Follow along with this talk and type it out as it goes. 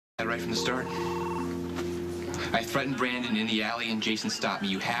right from the start. I threatened Brandon in the alley and Jason stopped me.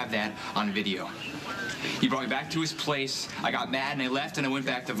 You have that on video. He brought me back to his place. I got mad and I left and I went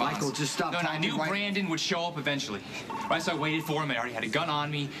back to Vons. Michael, just stop. No, I knew Brandon would show up eventually. Right, so I waited for him. I already had a gun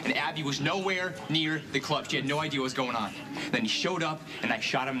on me, and Abby was nowhere near the club. She had no idea what was going on. Then he showed up and I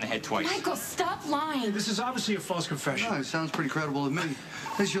shot him in the head twice. Michael, stop lying. This is obviously a false confession. No, it sounds pretty credible to me.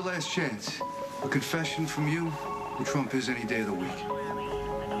 This is your last chance. A confession from you will trump his any day of the week.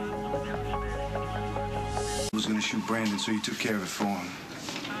 I was gonna shoot Brandon, so you took care of it for him.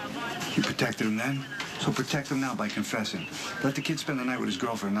 You protected him then, so protect him now by confessing. Let the kid spend the night with his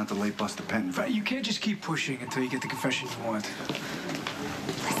girlfriend, not the late Buster Penton. Right, you can't just keep pushing until you get the confession you want.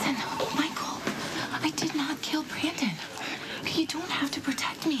 Listen, Michael, I did not kill Brandon. You don't have to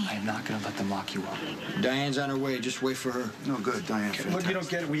protect me. I'm not gonna let them lock you up. Diane's on her way. Just wait for her. No good, Diane. Okay, look, you don't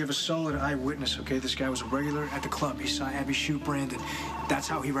get it. We have a solid eyewitness, okay? This guy was a regular at the club. He saw Abby shoot Brandon. That's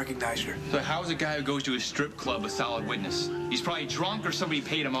how he recognized her. So how is a guy who goes to a strip club a solid witness? He's probably drunk or somebody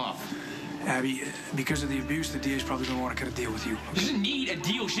paid him off. Abby, because of the abuse, the DA's probably going to want to cut a deal with you. She doesn't need a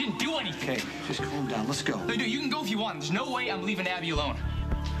deal. She didn't do anything. Okay, just calm down. Let's go. No, you can go if you want. There's no way I'm leaving Abby alone.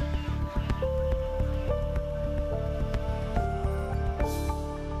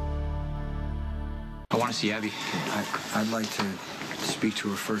 I want to see Abby. I'd like to speak to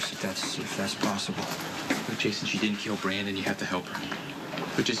her first, if that's possible. Look, Jason, she didn't kill Brandon. You have to help her.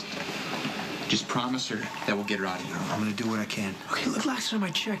 But just promise her that we'll get her out of here. I'm gonna do what I can. Okay, look, last time I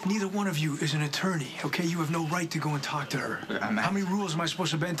checked, neither one of you is an attorney, okay? You have no right to go and talk to her. How many rules am I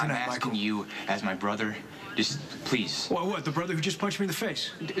supposed to bend tonight, I'm asking Michael? you, as my brother, just please. What, the brother who just punched me in the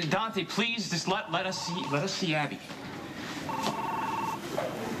face? Dante, please, just let us see Abby.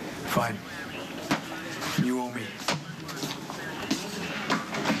 Fine. You owe me.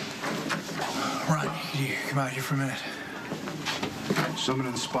 Ron, can you come out here for a minute? Someone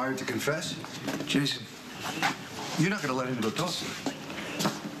inspired to confess? Jason, You're not gonna let him go talk.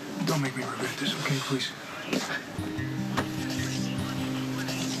 don't make me regret this, okay, please?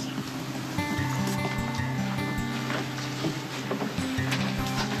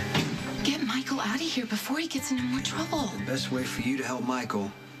 Get Michael out of here before he gets into more trouble. The best way for you to help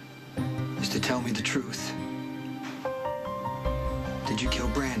Michael is to tell me the truth. Did you kill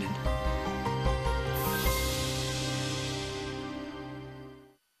Brandon?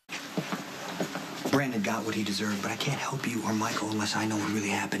 Brandon got what he deserved, but I can't help you or Michael unless I know what really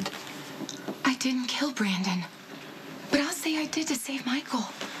happened. I didn't kill Brandon. But I'll say I did to save Michael.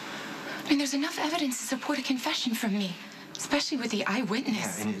 I mean, there's enough evidence to support a confession from me, especially with the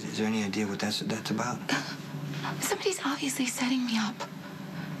eyewitness. Yeah, and is there any idea what that's about? Somebody's obviously setting me up.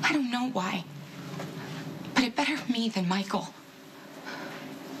 I don't know why. But it better me than Michael.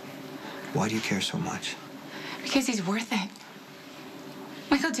 Why do you care so much? Because he's worth it.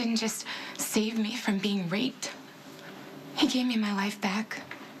 Michael didn't just save me from being raped. He gave me my life back.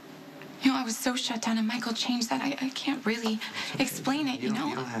 You know, I was so shut down and Michael changed that I can't really explain it, you know?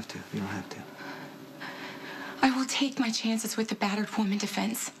 You don't have to. You don't have to. I will take my chances with the battered woman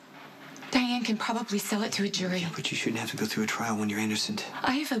defense. Diane can probably sell it to a jury. But you shouldn't have to go through a trial when you're innocent.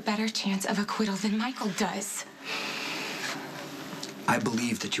 I have a better chance of acquittal than Michael does. I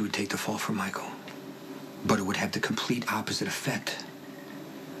believe that you would take the fall for Michael, but it would have the complete opposite effect.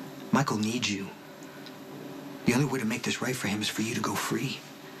 Michael needs you. The only way to make this right for him is for you to go free.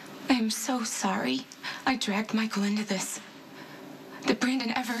 I am so sorry I dragged Michael into this. That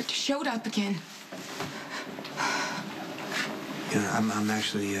Brandon ever showed up again. You know,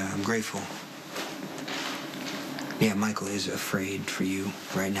 I'm grateful. Yeah, Michael is afraid for you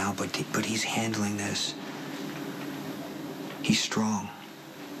right now, but he's handling this. He's strong,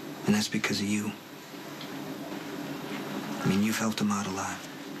 and that's because of you. I mean, you've helped him out a lot.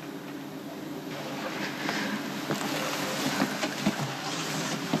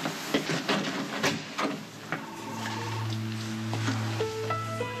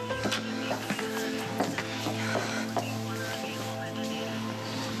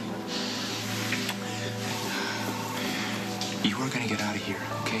 You are gonna get out of here,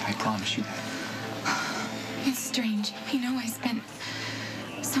 okay? I promise you that. It's strange. You know, I spent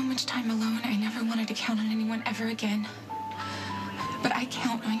so much time alone. I never wanted to count on anyone ever again. But I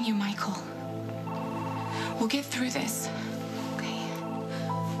count on you, Michael. We'll get through this, okay?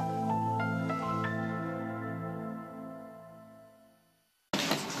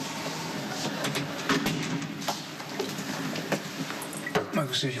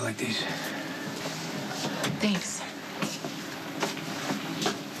 Michael said you like these. Thanks.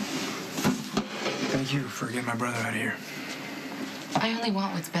 Thank you for getting my brother out of here. I only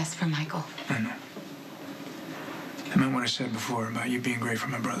want what's best for Michael. I know. And meant what I said before about you being great for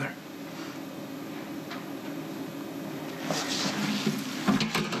my brother.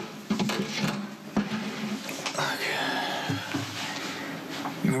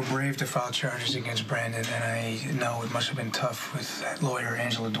 You were brave to file charges against Brandon, and I know it must have been tough with that lawyer,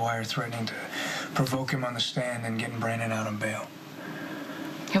 Angela Dwyer, threatening to provoke him on the stand and getting Brandon out on bail.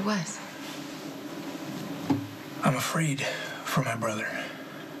 It was. I'm afraid for my brother.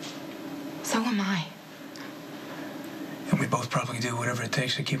 So am I. And we both probably do whatever it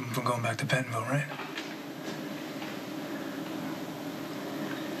takes to keep him from going back to Bentonville, right?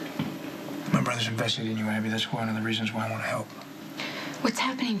 My brother's invested in you, Abby. That's one of the reasons why I want to help. What's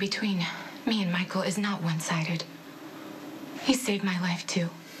happening between me and Michael is not one-sided. He saved my life, too.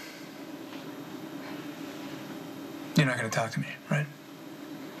 You're not going to talk to me, right?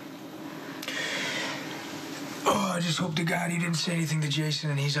 Oh, I just hope to God he didn't say anything to Jason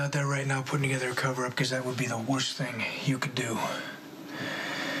and he's out there right now putting together a cover-up, because that would be the worst thing you could do.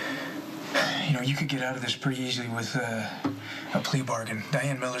 You know, you could get out of this pretty easily with a plea bargain.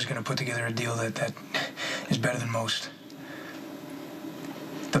 Diane Miller's going to put together a deal that is better than most.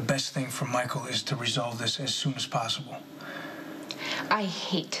 The best thing for Michael is to resolve this as soon as possible. I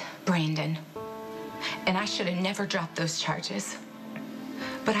hate Brandon. And I should have never dropped those charges.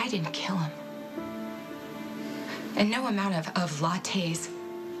 But I didn't kill him. And no amount of lattes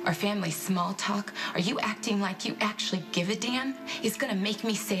or family small talk or you acting like you actually give a damn is gonna make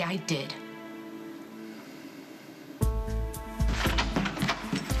me say I did.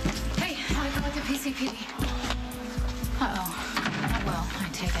 Hey, how I go with the PCPD? Uh-oh. Well, I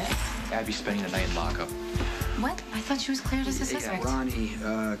take it. Abby's spending the night in lockup. What? I thought she was cleared as a suspect. Yeah,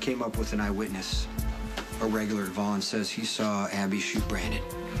 Ronnie came up with an eyewitness. A regular at Vaughn says he saw Abby shoot Brandon.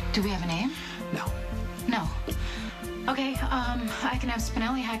 Do we have a name? No. No. Okay, I can have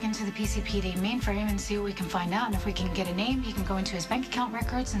Spinelli hack into the PCPD mainframe and see what we can find out. And if we can get a name, he can go into his bank account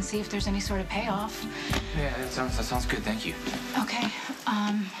records and see if there's any sort of payoff. Yeah, that sounds good, thank you. Okay,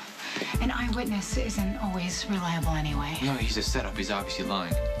 an eyewitness isn't always reliable anyway. No, he's a setup. He's obviously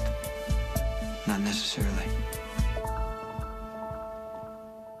lying. Not necessarily.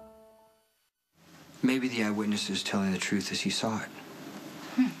 Maybe the eyewitness is telling the truth as he saw it.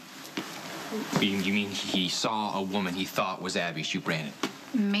 You mean he saw a woman he thought was Abby shoot Brandon?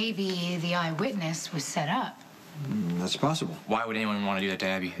 Maybe the eyewitness was set up. That's possible. Why would anyone want to do that to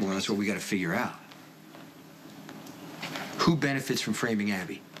Abby? Well, that's what we got to figure out. Who benefits from framing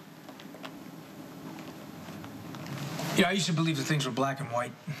Abby? Yeah, I used to believe that things were black and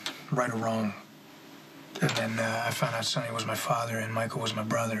white, right or wrong. And then I found out Sonny was my father and Michael was my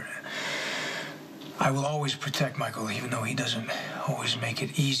brother. I will always protect Michael, even though he doesn't always make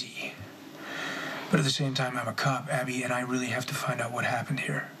it easy. But at the same time, I'm a cop, Abby, and I really have to find out what happened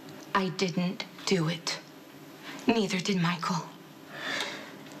here. I didn't do it. Neither did Michael.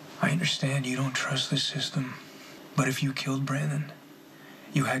 I understand you don't trust this system, but if you killed Brandon,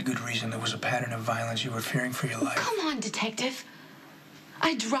 you had good reason. There was a pattern of violence. You were fearing for your life. Come on, detective.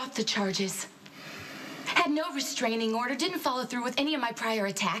 I dropped the charges. Had no restraining order, didn't follow through with any of my prior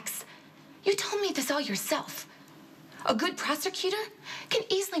attacks. You told me this all yourself. A good prosecutor can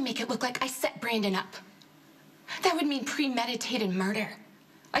easily make it look like I set Brandon up. That would mean premeditated murder.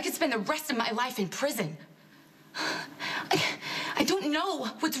 I could spend the rest of my life in prison. I don't know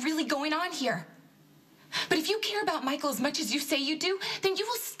what's really going on here. But if you care about Michael as much as you say you do, then you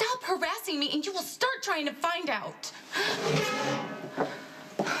will stop harassing me and you will start trying to find out.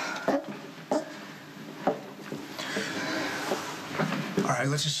 All right,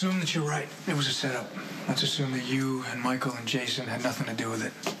 let's assume that you're right. It was a setup. Let's assume that you and Michael and Jason had nothing to do with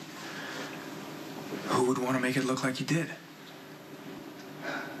it. Who would want to make it look like you did?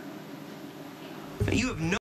 You have no